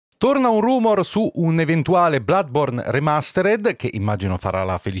Torna un rumor su un eventuale Bloodborne Remastered, che immagino farà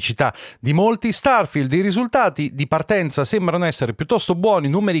la felicità di molti. Starfield, i risultati di partenza sembrano essere piuttosto buoni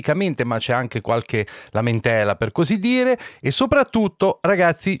numericamente, ma c'è anche qualche lamentela per così dire. E soprattutto,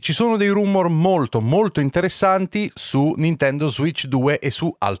 ragazzi, ci sono dei rumor molto interessanti su Nintendo Switch 2 e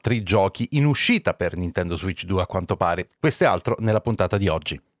su altri giochi in uscita per Nintendo Switch 2 a quanto pare. Questo e altro nella puntata di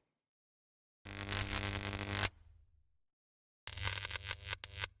oggi.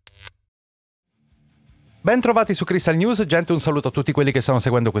 Ben trovati su Kristal News, gente, un saluto a tutti quelli che stanno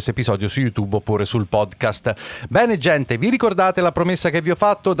seguendo questo episodio su YouTube oppure sul podcast. Bene gente, vi ricordate la promessa che vi ho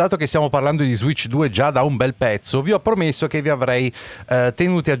fatto? Dato che stiamo parlando di Switch 2 già da un bel pezzo, vi ho promesso che vi avrei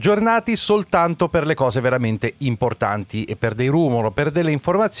tenuti aggiornati soltanto per le cose veramente importanti e per dei rumor o per delle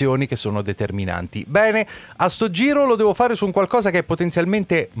informazioni che sono determinanti. Bene, a sto giro lo devo fare su un qualcosa che è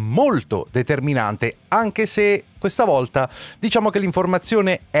potenzialmente molto determinante, anche se questa volta diciamo che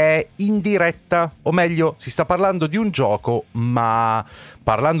l'informazione è indiretta, o meglio, si sta parlando di un gioco, ma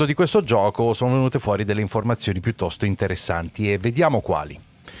parlando di questo gioco sono venute fuori delle informazioni piuttosto interessanti e vediamo quali.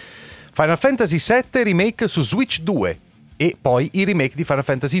 Final Fantasy VII Remake su Switch 2 e poi i remake di Final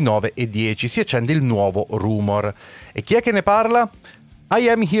Fantasy 9 e 10, si accende il nuovo rumor. E chi è che ne parla? I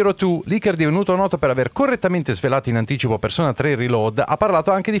Am Hero 2, leaker divenuto noto per aver correttamente svelato in anticipo Persona 3 Reload, ha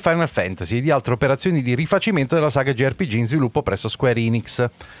parlato anche di Final Fantasy e di altre operazioni di rifacimento della saga JRPG in sviluppo presso Square Enix.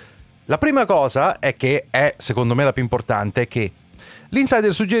 La prima cosa è che è, secondo me la più importante, è che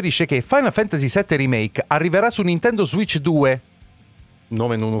l'insider suggerisce che Final Fantasy VII Remake arriverà su Nintendo Switch 2,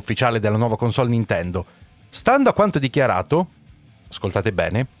 nome non ufficiale della nuova console Nintendo. Stando a quanto dichiarato, ascoltate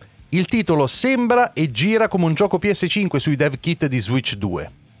bene, il titolo sembra e gira come un gioco PS5 sui dev kit di Switch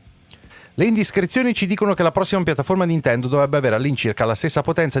 2. Le indiscrezioni ci dicono che la prossima piattaforma Nintendo dovrebbe avere all'incirca la stessa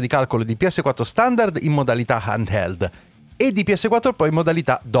potenza di calcolo di PS4 standard in modalità handheld e di PS4 Pro in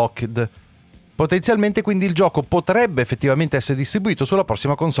modalità docked. Potenzialmente quindi il gioco potrebbe effettivamente essere distribuito sulla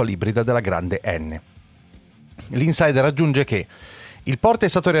prossima console ibrida della grande N. L'insider aggiunge che il port è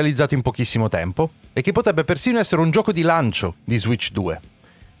stato realizzato in pochissimo tempo e che potrebbe persino essere un gioco di lancio di Switch 2.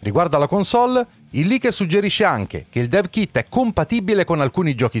 Riguardo alla console, il leaker suggerisce anche che il dev kit è compatibile con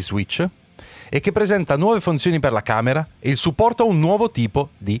alcuni giochi Switch e che presenta nuove funzioni per la camera e il supporto a un nuovo tipo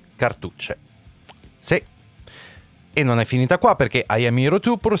di cartucce. Sì. E non è finita qua, perché I Am Hero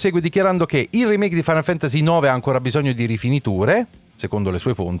 2 prosegue dichiarando che il remake di Final Fantasy 9 ha ancora bisogno di rifiniture, secondo le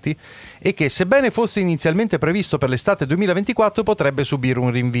sue fonti, e che sebbene fosse inizialmente previsto per l'estate 2024 potrebbe subire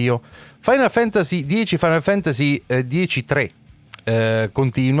un rinvio. Final Fantasy 10 Final Fantasy 10-3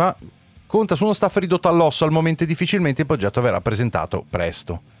 conta su uno staff ridotto all'osso al momento e difficilmente il progetto verrà presentato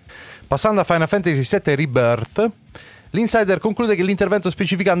presto. Passando a Final Fantasy VII Rebirth, l'insider conclude che l'intervento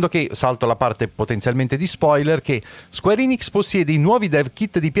specificando che, salto la parte potenzialmente di spoiler, che Square Enix possiede i nuovi dev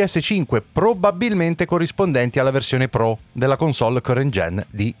kit di PS5 probabilmente corrispondenti alla versione Pro della console current gen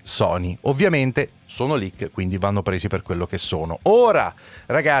di Sony. Ovviamente sono leak, quindi vanno presi per quello che sono. Ora,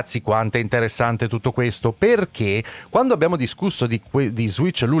 ragazzi, quanto è interessante tutto questo, perché quando abbiamo discusso di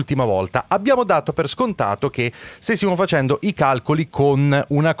Switch l'ultima volta abbiamo dato per scontato che stessimo facendo i calcoli con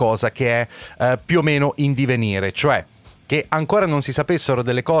una cosa che è più o meno in divenire, cioè che ancora non si sapessero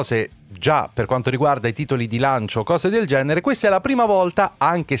delle cose già per quanto riguarda i titoli di lancio o cose del genere. Questa è la prima volta,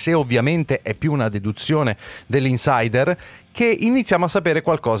 anche se ovviamente è più una deduzione dell'insider, che iniziamo a sapere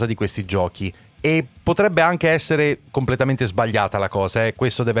qualcosa di questi giochi. E potrebbe anche essere completamente sbagliata la cosa,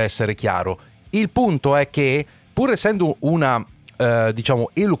 questo deve essere chiaro. Il punto è che, pur essendo una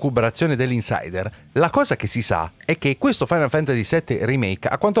elucubrazione dell'insider, la cosa che si sa è che questo Final Fantasy VII Remake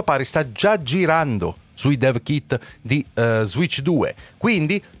a quanto pare sta già girando sui dev kit di Switch 2,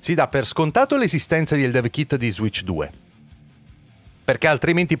 quindi si dà per scontato l'esistenza del dev kit di Switch 2. Perché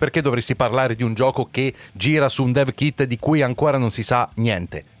altrimenti perché dovresti parlare di un gioco che gira su un dev kit di cui ancora non si sa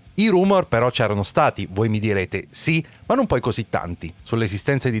niente? I rumor però c'erano stati, voi mi direte sì, ma non poi così tanti,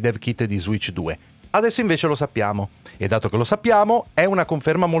 sull'esistenza di dev kit di Switch 2. Adesso invece lo sappiamo, e dato che lo sappiamo è una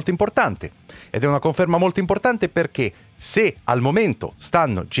conferma molto importante. Ed è una conferma molto importante perché se al momento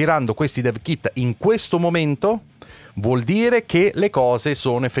stanno girando questi dev kit in questo momento, vuol dire che le cose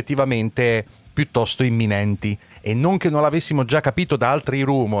sono effettivamente piuttosto imminenti. E non che non l'avessimo già capito da altri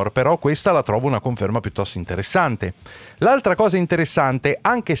rumor, però questa la trovo una conferma piuttosto interessante. L'altra cosa interessante,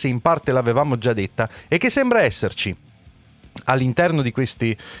 anche se in parte l'avevamo già detta, è che sembra esserci all'interno di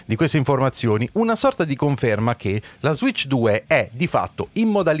queste informazioni una sorta di conferma che la Switch 2 è di fatto in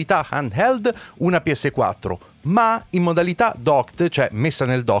modalità handheld una PS4, ma in modalità docked, cioè messa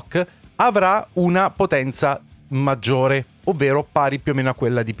nel dock, avrà una potenza maggiore, ovvero pari più o meno a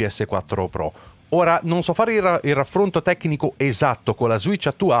quella di PS4 Pro. Ora, non so fare il raffronto tecnico esatto con la Switch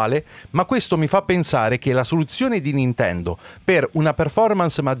attuale, ma questo mi fa pensare che la soluzione di Nintendo per una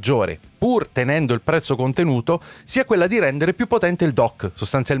performance maggiore, pur tenendo il prezzo contenuto, sia quella di rendere più potente il dock,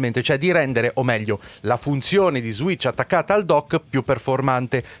 sostanzialmente, cioè di rendere, o meglio, la funzione di Switch attaccata al dock più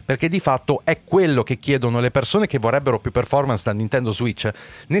performante, perché di fatto è quello che chiedono le persone che vorrebbero più performance da Nintendo Switch.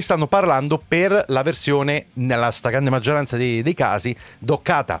 Ne stanno parlando per la versione, nella stragrande maggioranza dei casi,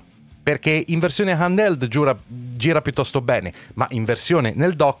 doccata, perché in versione handheld gira piuttosto bene, ma in versione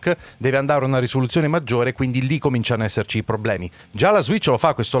nel dock deve andare a una risoluzione maggiore, quindi lì cominciano ad esserci i problemi. Già la Switch lo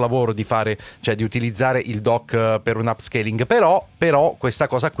fa questo lavoro di fare, cioè di utilizzare il dock per un upscaling, però questa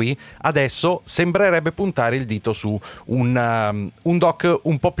cosa qui adesso sembrerebbe puntare il dito su un dock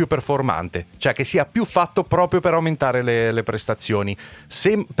un po' più performante, cioè che sia più fatto proprio per aumentare le prestazioni.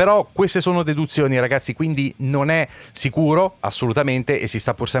 Però queste sono deduzioni, ragazzi, quindi non è sicuro assolutamente, e si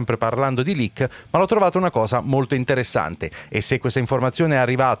sta pur sempre parlando di leak, ma l'ho trovata una cosa molto interessante, e se questa informazione è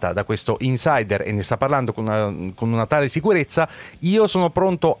arrivata da questo insider e ne sta parlando con una tale sicurezza, io sono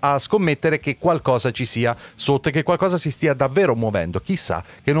pronto a scommettere che qualcosa ci sia sotto e che qualcosa si stia davvero muovendo. Chissà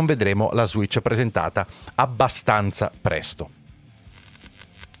che non vedremo la Switch presentata abbastanza presto.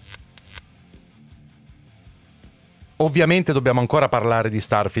 Ovviamente dobbiamo ancora parlare di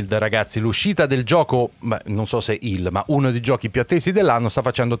Starfield, ragazzi. L'uscita del gioco, non so se ma uno dei giochi più attesi dell'anno, sta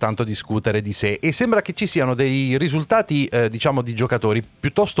facendo tanto discutere di sé, e sembra che ci siano dei risultati, diciamo, di giocatori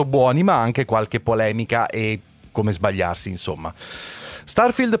piuttosto buoni, ma anche qualche polemica e come sbagliarsi, insomma.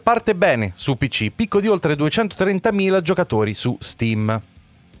 Starfield parte bene su PC, picco di oltre 230.000 giocatori su Steam.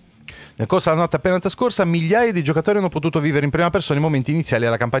 Nel corso della notte appena scorsa, migliaia di giocatori hanno potuto vivere in prima persona i momenti iniziali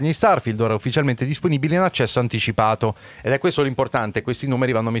della campagna di Starfield, ora ufficialmente disponibile in accesso anticipato. Ed è questo l'importante, questi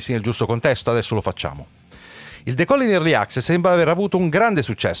numeri vanno messi nel giusto contesto, adesso lo facciamo. Il decollo in Early Access sembra aver avuto un grande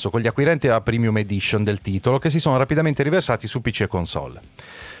successo con gli acquirenti della Premium Edition del titolo, che si sono rapidamente riversati su PC e console.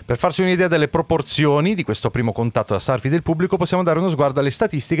 Per farsi un'idea delle proporzioni di questo primo contatto da Starfield del pubblico, possiamo dare uno sguardo alle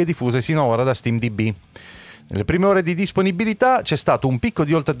statistiche diffuse sino ad ora da SteamDB. Nelle prime ore di disponibilità c'è stato un picco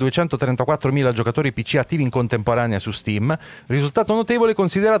di oltre 234.000 giocatori PC attivi in contemporanea su Steam, risultato notevole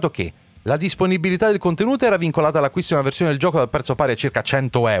considerato che la disponibilità del contenuto era vincolata all'acquisto di una versione del gioco dal prezzo pari a circa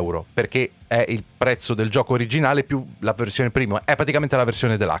 100 euro, perché è il prezzo del gioco originale più la versione premium, è praticamente la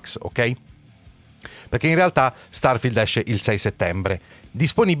versione deluxe, ok? Perché in realtà Starfield esce il 6 settembre,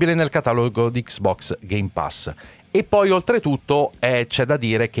 disponibile nel catalogo di Xbox Game Pass. E poi oltretutto c'è da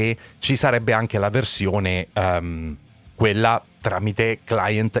dire che ci sarebbe anche la versione, quella tramite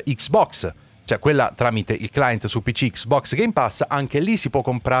client Xbox, cioè quella tramite il client su PC Xbox Game Pass. Anche lì si può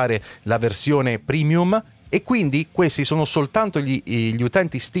comprare la versione premium, e quindi questi sono soltanto gli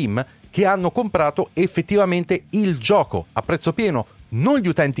utenti Steam che hanno comprato effettivamente il gioco a prezzo pieno, non gli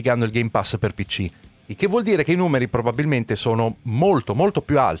utenti che hanno il Game Pass per PC, il che vuol dire che i numeri probabilmente sono molto molto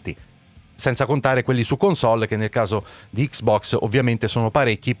più alti, senza contare quelli su console, che nel caso di Xbox ovviamente sono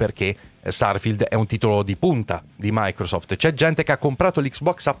parecchi, perché Starfield è un titolo di punta di Microsoft. C'è gente che ha comprato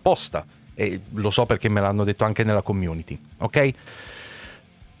l'Xbox apposta, e lo so perché me l'hanno detto anche nella community, ok?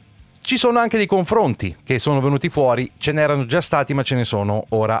 Ci sono anche dei confronti che sono venuti fuori, ce n'erano già stati ma ce ne sono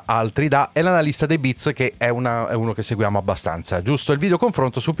ora altri da l'analista dei Bits, che è uno che seguiamo abbastanza, giusto? Il video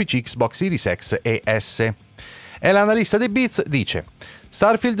confronto su PC, Xbox Series X e S. E l'analista dei Bits dice: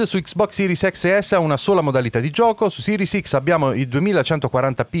 Starfield su Xbox Series X e S ha una sola modalità di gioco, su Series X abbiamo i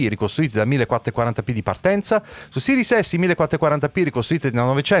 2140p ricostruiti da 1440p di partenza, su Series S i 1440p ricostruiti da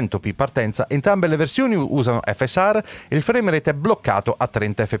 900p partenza, entrambe le versioni usano FSR e il framerate è bloccato a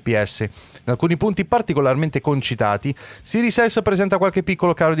 30 fps. In alcuni punti particolarmente concitati, Series S presenta qualche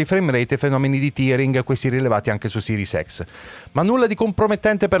piccolo calo di framerate e fenomeni di tearing, questi rilevati anche su Series X, ma nulla di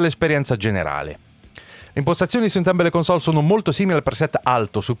compromettente per l'esperienza generale. Le impostazioni su entrambe le console sono molto simili al preset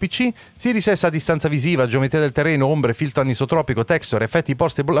alto su PC. Series S ha distanza visiva, geometria del terreno, ombre, filtro anisotropico, texture, effetti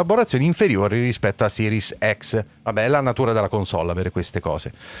post elaborazioni inferiori rispetto a Series X. Vabbè, è la natura della console avere queste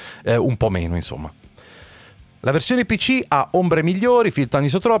cose. Un po' meno, insomma. La versione PC ha ombre migliori, filtro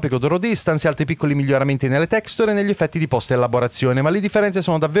anisotropico, draw distance e altri piccoli miglioramenti nelle texture e negli effetti di post-elaborazione, ma le differenze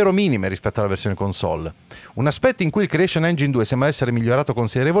sono davvero minime rispetto alla versione console. Un aspetto in cui il Creation Engine 2 sembra essere migliorato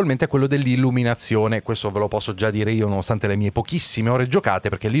considerevolmente è quello dell'illuminazione. Questo ve lo posso già dire io, nonostante le mie pochissime ore giocate,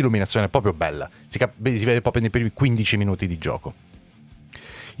 perché l'illuminazione è proprio bella. Si vede proprio nei primi 15 minuti di gioco.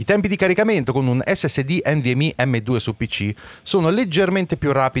 I tempi di caricamento con un SSD NVMe M2 su PC sono leggermente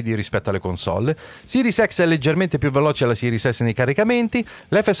più rapidi rispetto alle console, Series X è leggermente più veloce alla Series S nei caricamenti,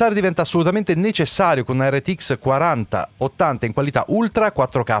 l'FSR diventa assolutamente necessario con una RTX 4080 in qualità Ultra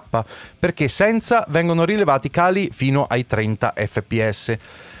 4K, perché senza vengono rilevati cali fino ai 30 fps.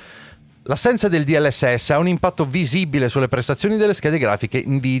 L'assenza del DLSS ha un impatto visibile sulle prestazioni delle schede grafiche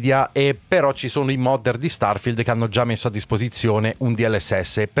Nvidia, e però ci sono i modder di Starfield che hanno già messo a disposizione un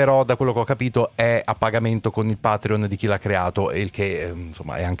DLSS, però da quello che ho capito è a pagamento con il Patreon di chi l'ha creato, il che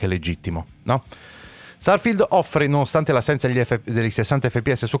insomma è anche legittimo, no? Starfield offre, nonostante l'assenza degli 60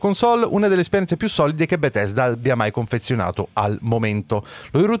 fps su console, una delle esperienze più solide che Bethesda abbia mai confezionato al momento.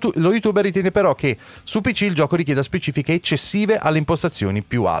 Lo youtuber ritiene però che su PC il gioco richieda specifiche eccessive alle impostazioni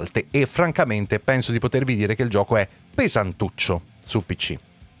più alte, e francamente penso di potervi dire che il gioco è pesantuccio su PC.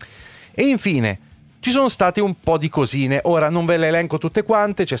 E infine, ci sono state un po' di cosine, ora non ve le elenco tutte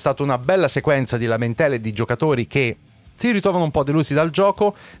quante, c'è stata una bella sequenza di lamentele di giocatori che si ritrovano un po' delusi dal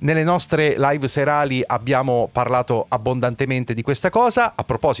gioco. Nelle nostre live serali abbiamo parlato abbondantemente di questa cosa. A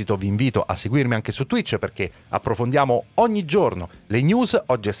proposito, vi invito a seguirmi anche su Twitch, perché approfondiamo ogni giorno le news.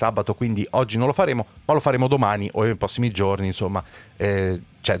 Oggi è sabato, quindi oggi non lo faremo, ma lo faremo domani o nei prossimi giorni, insomma.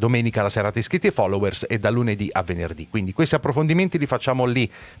 Cioè domenica la serata iscritti e followers, e da lunedì a venerdì. Quindi questi approfondimenti li facciamo lì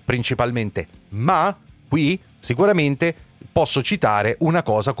principalmente, ma qui sicuramente posso citare una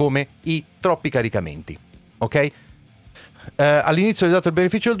cosa come i troppi caricamenti, ok? All'inizio ho dato il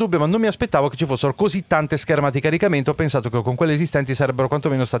beneficio del dubbio, ma non mi aspettavo che ci fossero così tante schermate di caricamento. Ho pensato che con quelle esistenti sarebbero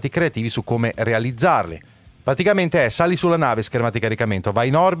quantomeno stati creativi su come realizzarle. Praticamente è: sali sulla nave, schermate di caricamento; vai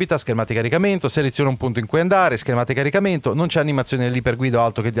in orbita, schermate di caricamento; seleziona un punto in cui andare, schermate di caricamento; non c'è animazione dell'iperguida o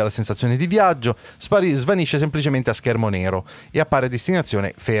altro che dia la sensazione di viaggio; svanisce semplicemente a schermo nero e appare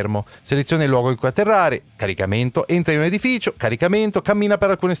destinazione fermo; seleziona il luogo in cui atterrare, caricamento; entra in un edificio, caricamento; cammina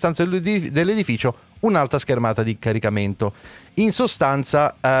per alcune stanze dell'edificio, un'altra schermata di caricamento. In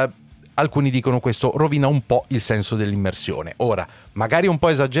sostanza alcuni dicono questo rovina un po' il senso dell'immersione. Ora, magari un po'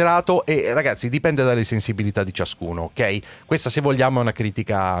 esagerato, e ragazzi, dipende dalle sensibilità di ciascuno, ok? Questa, se vogliamo, è una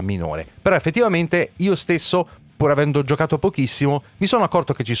critica minore. Però effettivamente io stesso, pur avendo giocato pochissimo, mi sono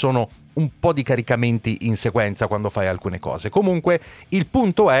accorto che ci sono un po' di caricamenti in sequenza quando fai alcune cose. Comunque, il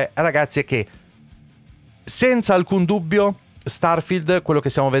punto è, ragazzi, è che senza alcun dubbio Starfield, quello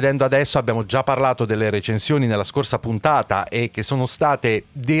che stiamo vedendo adesso, abbiamo già parlato delle recensioni nella scorsa puntata, e che sono state,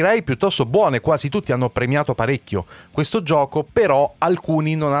 direi, piuttosto buone. Quasi tutti hanno premiato parecchio questo gioco, però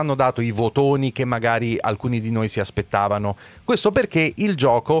alcuni non hanno dato i votoni che magari alcuni di noi si aspettavano. Questo perché il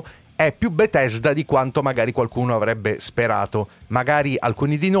gioco è più Bethesda di quanto magari qualcuno avrebbe sperato. Magari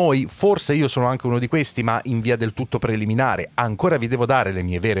alcuni di noi, forse io sono anche uno di questi, ma in via del tutto preliminare, ancora vi devo dare le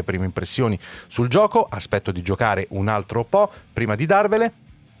mie vere prime impressioni sul gioco, aspetto di giocare un altro po' prima di darvele.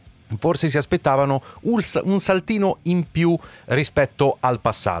 Forse si aspettavano un saltino in più rispetto al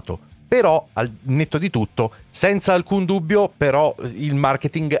passato. Però, al netto di tutto, senza alcun dubbio, però il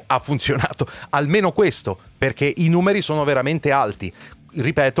marketing ha funzionato. Almeno questo, perché i numeri sono veramente alti.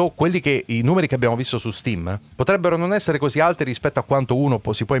 Ripeto, i numeri che abbiamo visto su Steam potrebbero non essere così alti rispetto a quanto uno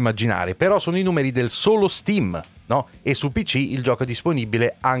si può immaginare, però sono i numeri del solo Steam, no? E su PC il gioco è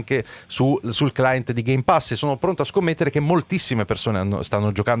disponibile anche sul client di Game Pass, e sono pronto a scommettere che moltissime persone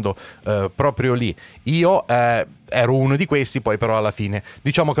stanno giocando proprio lì. Io ero uno di questi, poi però alla fine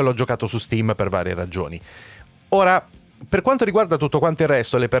diciamo che l'ho giocato su Steam per varie ragioni. Ora, per quanto riguarda tutto quanto il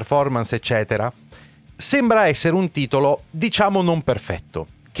resto, le performance eccetera, sembra essere un titolo, diciamo, non perfetto,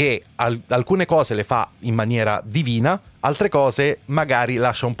 che alcune cose le fa in maniera divina, altre cose magari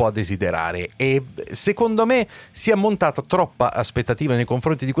lascia un po' a desiderare, e secondo me si è montata troppa aspettativa nei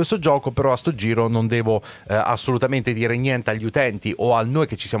confronti di questo gioco. Però a sto giro non devo assolutamente dire niente agli utenti o a noi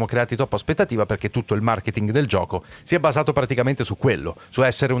che ci siamo creati troppa aspettativa, perché tutto il marketing del gioco si è basato praticamente su quello, su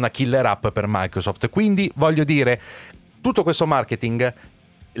essere una killer app per Microsoft. Quindi voglio dire, tutto questo marketing,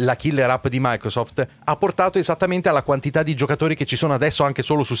 la killer app di Microsoft, ha portato esattamente alla quantità di giocatori che ci sono adesso anche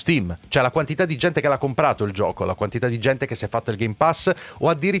solo su Steam, cioè la quantità di gente che l'ha comprato il gioco, la quantità di gente che si è fatto il Game Pass o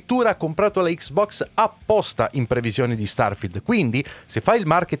addirittura ha comprato la Xbox apposta in previsione di Starfield. Quindi se fai il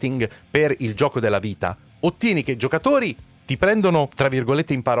marketing per il gioco della vita, ottieni che i giocatori ti prendono tra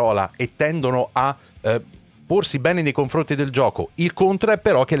virgolette in parola e tendono a porsi bene nei confronti del gioco. Il contro è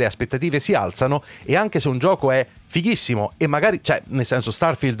però che le aspettative si alzano, e anche se un gioco è fighissimo e magari, cioè nel senso,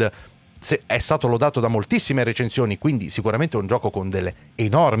 Starfield è stato lodato da moltissime recensioni, quindi sicuramente è un gioco con delle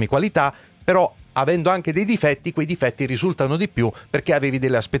enormi qualità, però avendo anche dei difetti, quei difetti risultano di più perché avevi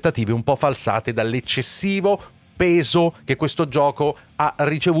delle aspettative un po' falsate dall'eccessivo peso che questo gioco ha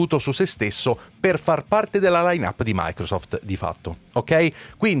ricevuto su se stesso per far parte della line-up di Microsoft di fatto,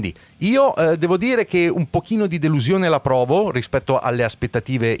 ok? Quindi io devo dire che un pochino di delusione la provo rispetto alle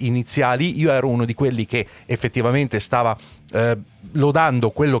aspettative iniziali. Io ero uno di quelli che effettivamente stava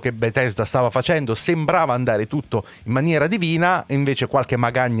lodando quello che Bethesda stava facendo, sembrava andare tutto in maniera divina, invece qualche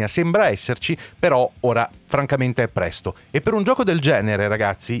magagna sembra esserci, però ora francamente è presto. E per un gioco del genere,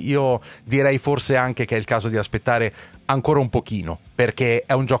 ragazzi, io direi forse anche che è il caso di aspettare ancora un pochino, perché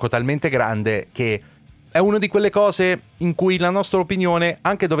è un gioco talmente grande che è una di quelle cose in cui la nostra opinione,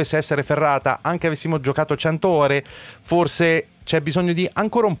 anche dovesse essere ferrata, anche avessimo giocato 100 ore, forse c'è bisogno di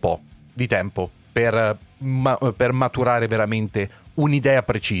ancora un po' di tempo per maturare veramente un'idea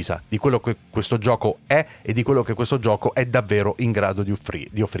precisa di quello che questo gioco è e di quello che questo gioco è davvero in grado di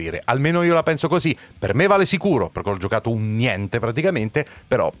offrire. Almeno io la penso così. Per me vale sicuro, perché ho giocato un niente praticamente,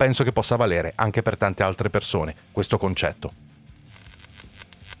 però penso che possa valere anche per tante altre persone questo concetto.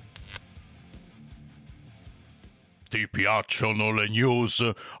 Ti piacciono le news?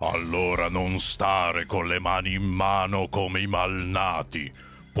 Allora non stare con le mani in mano come i malnati.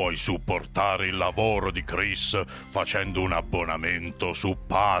 Puoi supportare il lavoro di Chris facendo un abbonamento su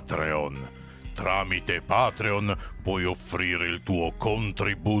Patreon. Tramite Patreon puoi offrire il tuo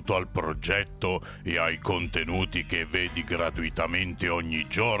contributo al progetto e ai contenuti che vedi gratuitamente ogni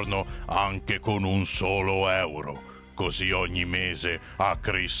giorno, anche con un solo euro. Così ogni mese a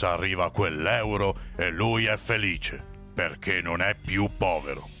Chris arriva quell'euro e lui è felice, perché non è più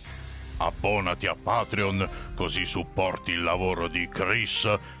povero. Abbonati a Patreon, così supporti il lavoro di Chris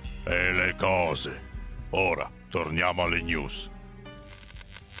e le cose. Ora, torniamo alle news.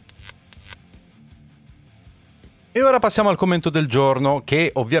 E ora passiamo al commento del giorno,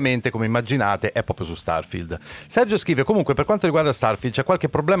 che ovviamente, come immaginate, è proprio su Starfield. Sergio scrive: comunque, per quanto riguarda Starfield c'è qualche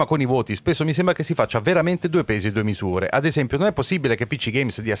problema con i voti, spesso mi sembra che si faccia veramente due pesi e due misure. Ad esempio, non è possibile che PC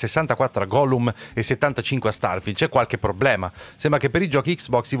Games dia 64 a Gollum e 75 a Starfield, c'è qualche problema. Sembra che per i giochi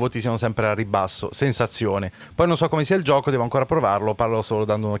Xbox i voti siano sempre a ribasso, sensazione. Poi non so come sia il gioco, devo ancora provarlo, parlo solo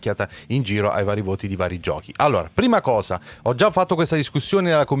dando un'occhiata in giro ai vari voti di vari giochi. Allora, prima cosa, ho già fatto questa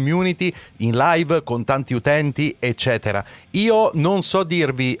discussione nella community, in live, con tanti utenti, eccetera. Io non so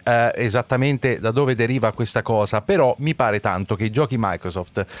dirvi esattamente da dove deriva questa cosa, però mi pare tanto che i giochi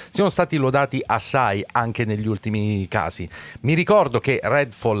Microsoft siano stati lodati assai anche negli ultimi casi. Mi ricordo che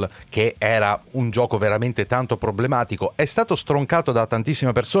Redfall, che era un gioco veramente tanto problematico, è stato stroncato da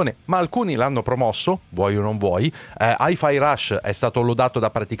tantissime persone, ma alcuni l'hanno promosso, vuoi o non vuoi. Hi-Fi Rush è stato lodato da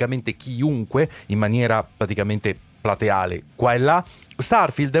praticamente chiunque in maniera praticamente plateale qua e là.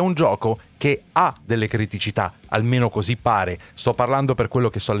 Starfield è un gioco che ha delle criticità, almeno così pare. Sto parlando per quello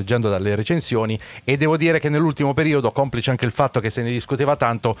che sto leggendo dalle recensioni, e devo dire che nell'ultimo periodo, complice anche il fatto che se ne discuteva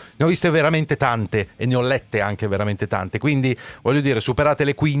tanto, ne ho viste veramente tante e ne ho lette anche veramente tante, quindi voglio dire, superate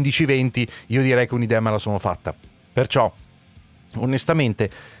le 15-20, io direi che un'idea me la sono fatta. Perciò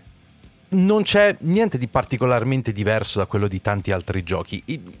onestamente non c'è niente di particolarmente diverso da quello di tanti altri giochi.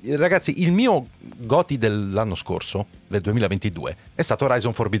 Ragazzi, il mio GOTY dell'anno scorso, del 2022, è stato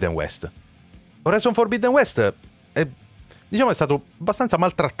Horizon Forbidden West. Horizon Forbidden West è, diciamo, è stato abbastanza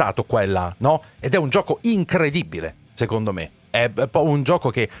maltrattato qua e là, no? Ed è un gioco incredibile, secondo me. È un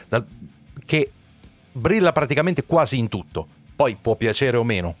gioco che brilla praticamente quasi in tutto. Poi può piacere o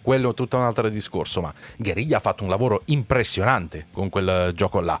meno, quello è tutto un altro discorso, ma Guerriglia ha fatto un lavoro impressionante con quel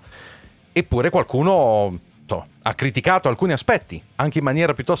gioco là. Eppure qualcuno ha criticato alcuni aspetti, anche in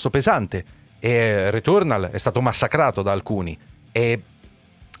maniera piuttosto pesante, e Returnal è stato massacrato da alcuni. E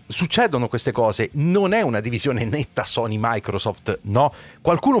succedono queste cose, non è una divisione netta Sony-Microsoft, no?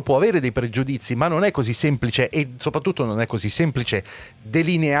 Qualcuno può avere dei pregiudizi, ma non è così semplice, e soprattutto non è così semplice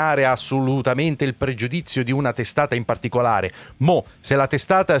delineare assolutamente il pregiudizio di una testata in particolare. Mo, se la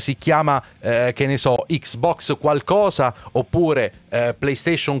testata si chiama, che ne so, Xbox qualcosa, oppure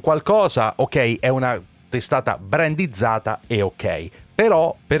PlayStation qualcosa, ok, è una testata brandizzata e ok.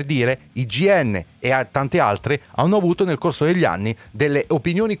 Però, per dire, IGN e tante altre hanno avuto nel corso degli anni delle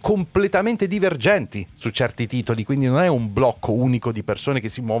opinioni completamente divergenti su certi titoli, quindi non è un blocco unico di persone che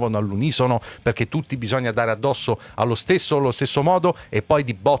si muovono all'unisono perché tutti bisogna dare addosso allo stesso modo e poi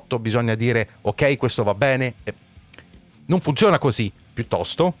di botto bisogna dire ok, questo va bene. Non funziona così,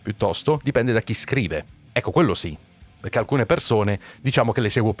 piuttosto dipende da chi scrive. Ecco, quello sì, perché alcune persone diciamo che le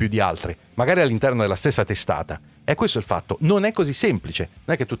seguo più di altre, magari all'interno della stessa testata. E questo è il fatto, non è così semplice,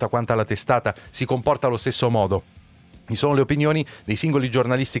 non è che tutta quanta la testata si comporta allo stesso modo. Ci sono le opinioni dei singoli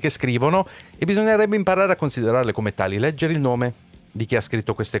giornalisti che scrivono e bisognerebbe imparare a considerarle come tali, leggere il nome di chi ha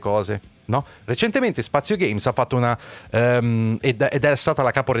scritto queste cose, no? Recentemente Spazio Games ha fatto ed è stata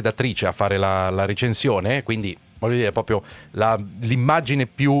la caporedattrice a fare la recensione, quindi voglio dire, proprio l'immagine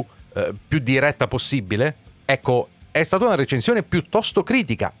più diretta possibile. Ecco, è stata una recensione piuttosto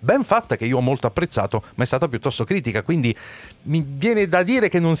critica, ben fatta, che io ho molto apprezzato, ma è stata piuttosto critica, quindi mi viene da dire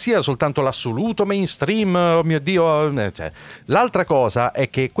che non sia soltanto l'assoluto mainstream, oh mio Dio. Cioè. L'altra cosa è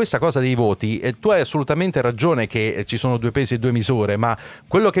che questa cosa dei voti, tu hai assolutamente ragione che ci sono due pesi e due misure, ma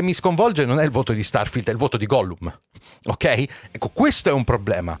quello che mi sconvolge non è il voto di Starfield, è il voto di Gollum, ok? Ecco, questo è un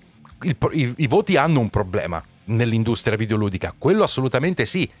problema. I voti hanno un problema nell'industria videoludica, quello assolutamente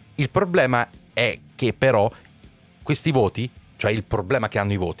sì. Il problema è che però questi voti, cioè il problema che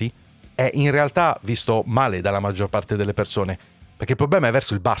hanno i voti, è in realtà visto male dalla maggior parte delle persone, perché il problema è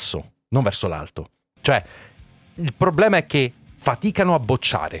verso il basso, non verso l'alto. Cioè, il problema è che faticano a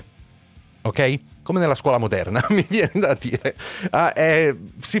bocciare, ok? Come nella scuola moderna, mi viene da dire.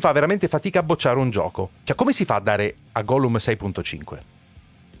 Si fa veramente fatica a bocciare un gioco. Cioè, come si fa a dare a Gollum 6.5?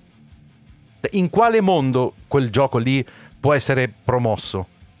 In quale mondo quel gioco lì può essere promosso?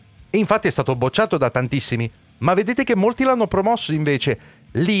 E infatti è stato bocciato da tantissimi, ma vedete che molti l'hanno promosso invece.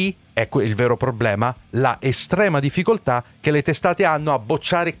 Lì è il vero problema, la estrema difficoltà che le testate hanno a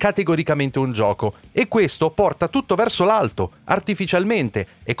bocciare categoricamente un gioco, e questo porta tutto verso l'alto, artificialmente,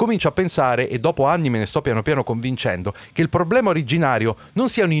 e comincio a pensare, e dopo anni me ne sto piano piano convincendo, che il problema originario non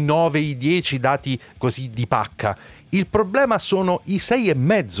siano i 9, i 10 dati così di pacca. Il problema sono i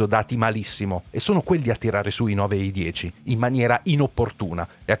 6,5 dati malissimo, e sono quelli a tirare su i 9 e i 10 in maniera inopportuna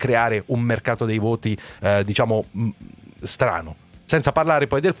e a creare un mercato dei voti, diciamo, strano. Senza parlare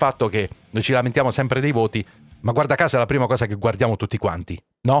poi del fatto che noi ci lamentiamo sempre dei voti, ma guarda caso è la prima cosa che guardiamo tutti quanti,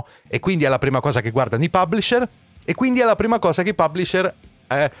 no? E quindi è la prima cosa che guardano i publisher, e quindi è la prima cosa che i publisher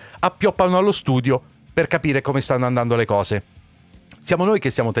appioppano allo studio per capire come stanno andando le cose. Siamo noi che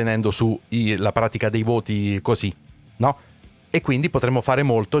stiamo tenendo su la pratica dei voti così, no? E quindi potremmo fare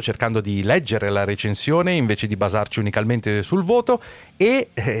molto cercando di leggere la recensione invece di basarci unicamente sul voto, e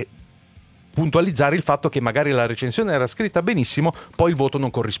puntualizzare il fatto che magari la recensione era scritta benissimo, poi il voto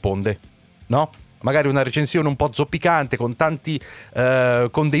non corrisponde, no? Magari una recensione un po' zoppicante, con tanti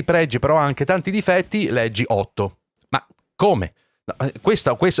con dei pregi però anche tanti difetti, leggi 8. Ma come? No,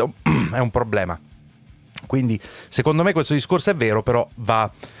 questo è un problema. Quindi secondo me questo discorso è vero, però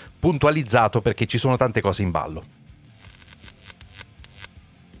va puntualizzato perché ci sono tante cose in ballo.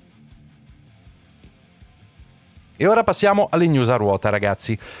 E ora passiamo alle news a ruota,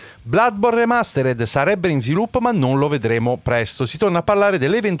 ragazzi. Bloodborne Remastered sarebbe in sviluppo, ma non lo vedremo presto. Si torna a parlare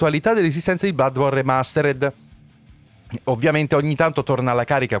dell'eventualità dell'esistenza di Bloodborne Remastered. Ovviamente ogni tanto torna alla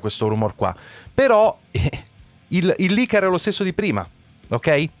carica questo rumor qua. Però il leak era lo stesso di prima,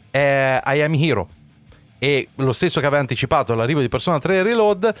 ok? È I Am Hero. E lo stesso che aveva anticipato l'arrivo di Persona 3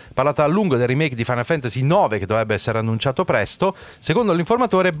 Reload, parlato a lungo del remake di Final Fantasy 9 che dovrebbe essere annunciato presto. Secondo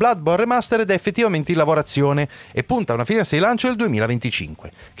l'informatore, Bloodborne Remastered è effettivamente in lavorazione e punta a una finestra di lancio del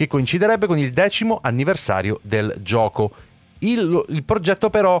 2025, che coinciderebbe con il 10° anniversario del gioco. Il progetto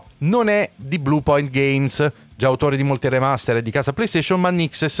però non è di Bluepoint Games, già autore di molti remaster di casa PlayStation, ma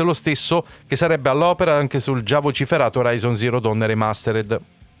Nixes, lo stesso che sarebbe all'opera anche sul già vociferato Horizon Zero Dawn Remastered,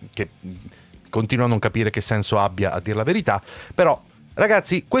 che continuo a non capire che senso abbia, a dir la verità. Però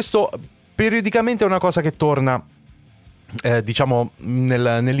ragazzi, questo periodicamente è una cosa che torna diciamo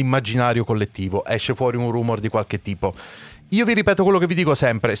nell'immaginario collettivo, esce fuori un rumor di qualche tipo. Io vi ripeto quello che vi dico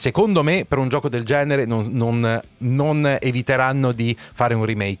sempre: secondo me per un gioco del genere non eviteranno di fare un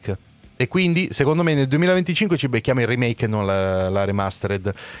remake, e quindi secondo me nel 2025 ci becchiamo il remake e non la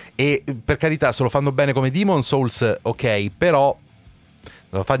remastered. E per carità, se lo fanno bene come Demon Souls, ok, però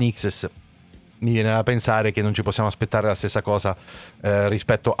lo fa Nixes, mi viene da pensare che non ci possiamo aspettare la stessa cosa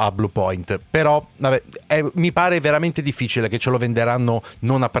rispetto a Bluepoint. Però vabbè, mi pare veramente difficile che ce lo venderanno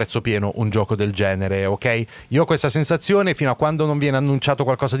non a prezzo pieno un gioco del genere, ok? Io ho questa sensazione, fino a quando non viene annunciato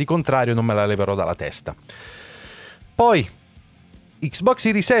qualcosa di contrario non me la leverò dalla testa. Poi Xbox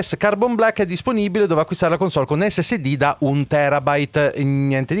Series S Carbon Black è disponibile, dove acquistare la console con SSD da 1 terabyte.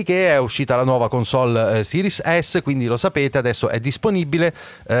 Niente di che, è uscita la nuova console Series S, quindi lo sapete, adesso è disponibile.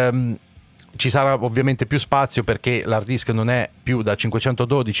 Ci sarà ovviamente più spazio perché l'hard disk non è più da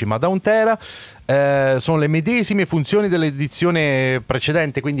 512 ma da 1 tera. Sono le medesime funzioni dell'edizione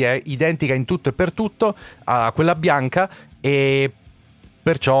precedente, quindi è identica in tutto e per tutto a quella bianca, e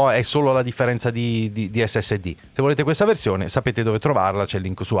perciò è solo la differenza di SSD. Se volete questa versione sapete dove trovarla, c'è il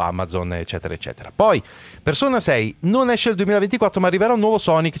link su Amazon, eccetera eccetera. Poi Persona 6 non esce nel 2024 ma arriverà un nuovo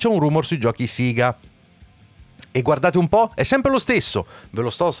Sonic, c'è un rumor sui giochi Sega. E guardate un po', è sempre lo stesso. Ve lo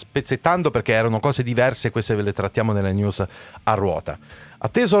sto spezzettando perché erano cose diverse, queste ve le trattiamo nelle news a ruota.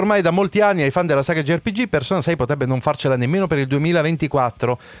 Atteso ormai da molti anni ai fan della saga JRPG, Persona 6 potrebbe non farcela nemmeno per il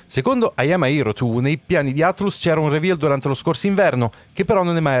 2024. Secondo I Am a Hero 2, nei piani di Atlus c'era un reveal durante lo scorso inverno, che però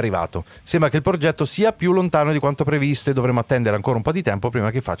non è mai arrivato. Sembra che il progetto sia più lontano di quanto previsto e dovremo attendere ancora un po' di tempo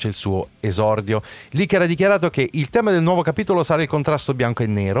prima che faccia il suo esordio. Leaker ha dichiarato che il tema del nuovo capitolo sarà il contrasto bianco e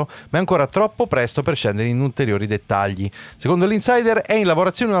nero, ma è ancora troppo presto per scendere in ulteriori dettagli. Secondo l'Insider è in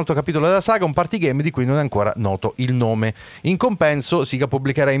lavorazione un altro capitolo della saga, un party game di cui non è ancora noto il nome. In compenso, Sega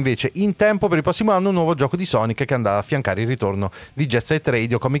pubblicherà invece in tempo per il prossimo anno un nuovo gioco di Sonic che andrà a affiancare il ritorno di Jet Set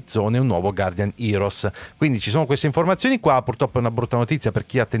Radio, Comic Zone e un nuovo Guardian Heroes. Quindi ci sono queste informazioni qua, purtroppo è una brutta notizia per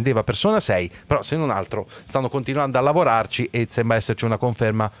chi attendeva Persona 6, però se non altro stanno continuando a lavorarci e sembra esserci una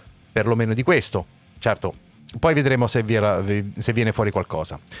conferma perlomeno di questo. Certo, poi vedremo se viene fuori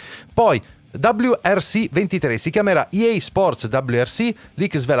qualcosa. Poi WRC 23 si chiamerà EA Sports WRC,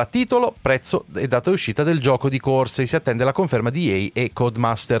 leak svela titolo, prezzo e data di uscita del gioco di corse. Si attende la conferma di EA e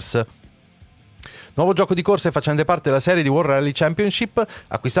Codemasters. Nuovo gioco di corse facente parte della serie di World Rally Championship,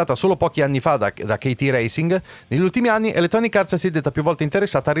 acquistata solo pochi anni fa da KT Racing. Negli ultimi anni Electronic Arts si è detta più volte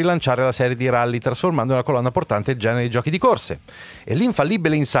interessata a rilanciare la serie di rally, trasformando una colonna portante il genere di giochi di corse. E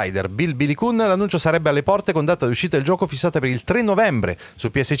l'infallibile insider Billy Kuhn, l'annuncio sarebbe alle porte con data di uscita del gioco fissata per il 3 novembre su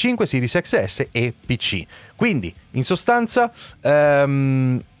PS5, Series XS e PC. Quindi, in sostanza,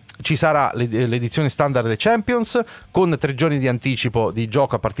 ci sarà l'edizione standard dei Champions con 3 giorni di anticipo di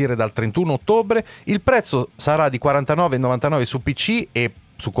gioco a partire dal 31 ottobre. Il prezzo sarà di 49,99 su PC e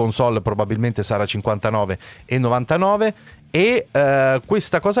su console probabilmente sarà 59,99. E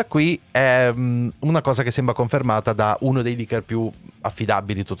questa cosa qui è una cosa che sembra confermata da uno dei leaker più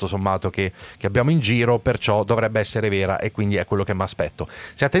affidabili tutto sommato che abbiamo in giro, perciò dovrebbe essere vera e quindi è quello che mi aspetto.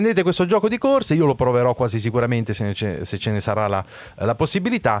 Se attendete questo gioco di corse, io lo proverò quasi sicuramente se ce ne sarà la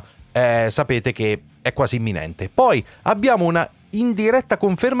possibilità. Sapete che è quasi imminente. Poi abbiamo una indiretta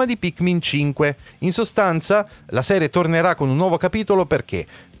conferma di Pikmin 5. In sostanza la serie tornerà con un nuovo capitolo. Perché?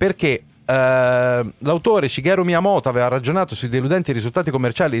 Perché l'autore Shigeru Miyamoto aveva ragionato sui deludenti risultati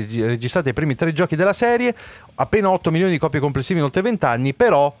commerciali registrati ai primi 3 giochi della serie, appena 8 milioni di copie complessive in oltre 20 anni,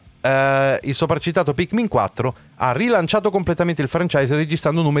 però il sopracitato Pikmin 4 ha rilanciato completamente il franchise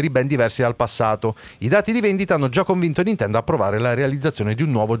registrando numeri ben diversi dal passato. I dati di vendita hanno già convinto Nintendo a provare la realizzazione di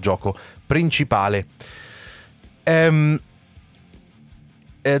un nuovo gioco principale.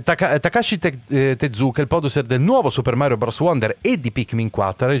 Takashi Tezuka, il producer del nuovo Super Mario Bros. Wonder e di Pikmin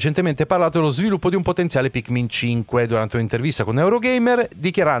 4, ha recentemente parlato dello sviluppo di un potenziale Pikmin 5 durante un'intervista con Eurogamer,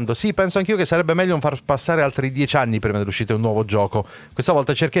 dichiarando: sì, penso anch'io che sarebbe meglio non far passare altri 10 anni prima dell'uscita di un nuovo gioco. Questa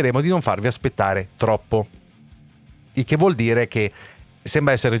volta cercheremo di non farvi aspettare troppo. Il che vuol dire che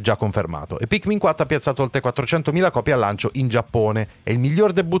sembra essere già confermato. E Pikmin 4 ha piazzato oltre 400.000 copie al lancio in Giappone. È il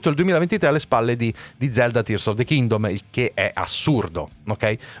miglior debutto del 2023 alle spalle di Zelda Tears of the Kingdom, il che è assurdo,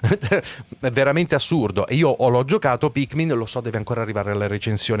 ok? È veramente assurdo. E io l'ho giocato Pikmin, lo so, deve ancora arrivare alla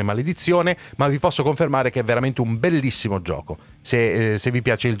recensione maledizione, ma vi posso confermare che è veramente un bellissimo gioco se vi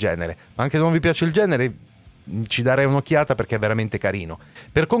piace il genere. Ma anche se non vi piace il genere, ci darei un'occhiata perché è veramente carino.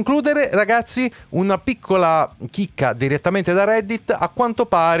 Per concludere, ragazzi, una piccola chicca direttamente da Reddit. A quanto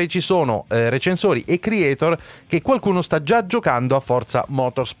pare ci sono recensori e creator che qualcuno sta già giocando a Forza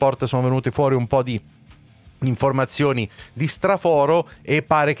Motorsport. Sono venuti fuori un po' di informazioni di straforo e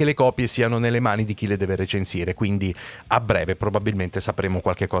pare che le copie siano nelle mani di chi le deve recensire, quindi a breve probabilmente sapremo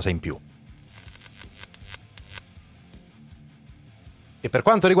qualche cosa in più. E per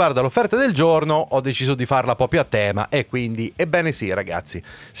quanto riguarda l'offerta del giorno, ho deciso di farla proprio a tema e quindi, ebbene sì ragazzi,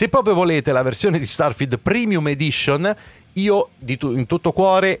 se proprio volete la versione di Starfield Premium Edition, io in tutto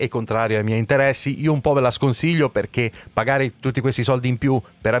cuore e contrario ai miei interessi, io un po' ve la sconsiglio, perché pagare tutti questi soldi in più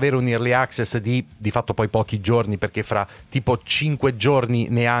per avere un early access di fatto poi pochi giorni, perché fra tipo 5 giorni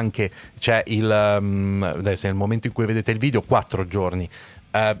neanche c'è adesso nel momento in cui vedete il video 4 giorni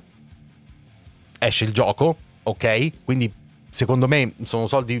esce il gioco, ok? Quindi secondo me sono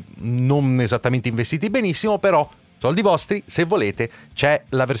soldi non esattamente investiti benissimo, però soldi vostri. Se volete c'è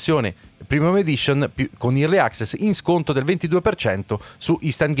la versione Premium Edition con Early Access in sconto del 22% su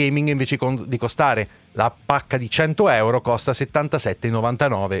Instant Gaming, invece di costare la pacca di 100 euro costa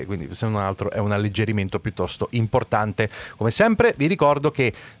 77,99, quindi se non altro è un alleggerimento piuttosto importante. Come sempre vi ricordo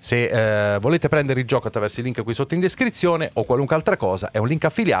che se volete prendere il gioco attraverso il link qui sotto in descrizione o qualunque altra cosa, è un link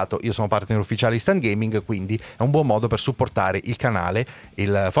affiliato, io sono partner ufficiale Instant Gaming, quindi è un buon modo per supportare il canale,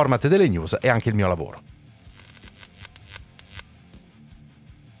 il format delle news e anche il mio lavoro.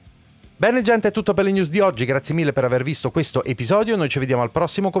 Bene gente, è tutto per le news di oggi, grazie mille per aver visto questo episodio, noi ci vediamo al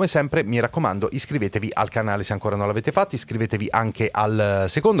prossimo, come sempre mi raccomando iscrivetevi al canale se ancora non l'avete fatto, iscrivetevi anche al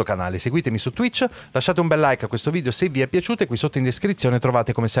secondo canale, seguitemi su Twitch, lasciate un bel like a questo video se vi è piaciuto e qui sotto in descrizione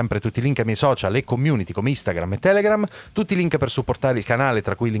trovate come sempre tutti i link ai miei social e community come Instagram e Telegram, tutti i link per supportare il canale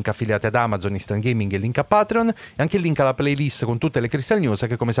tra cui i link affiliati ad Amazon, Instant Gaming e il link a Patreon e anche il link alla playlist con tutte le Kristal News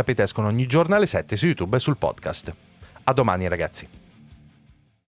che come sapete escono ogni giorno alle 7 su YouTube e sul podcast. A domani ragazzi.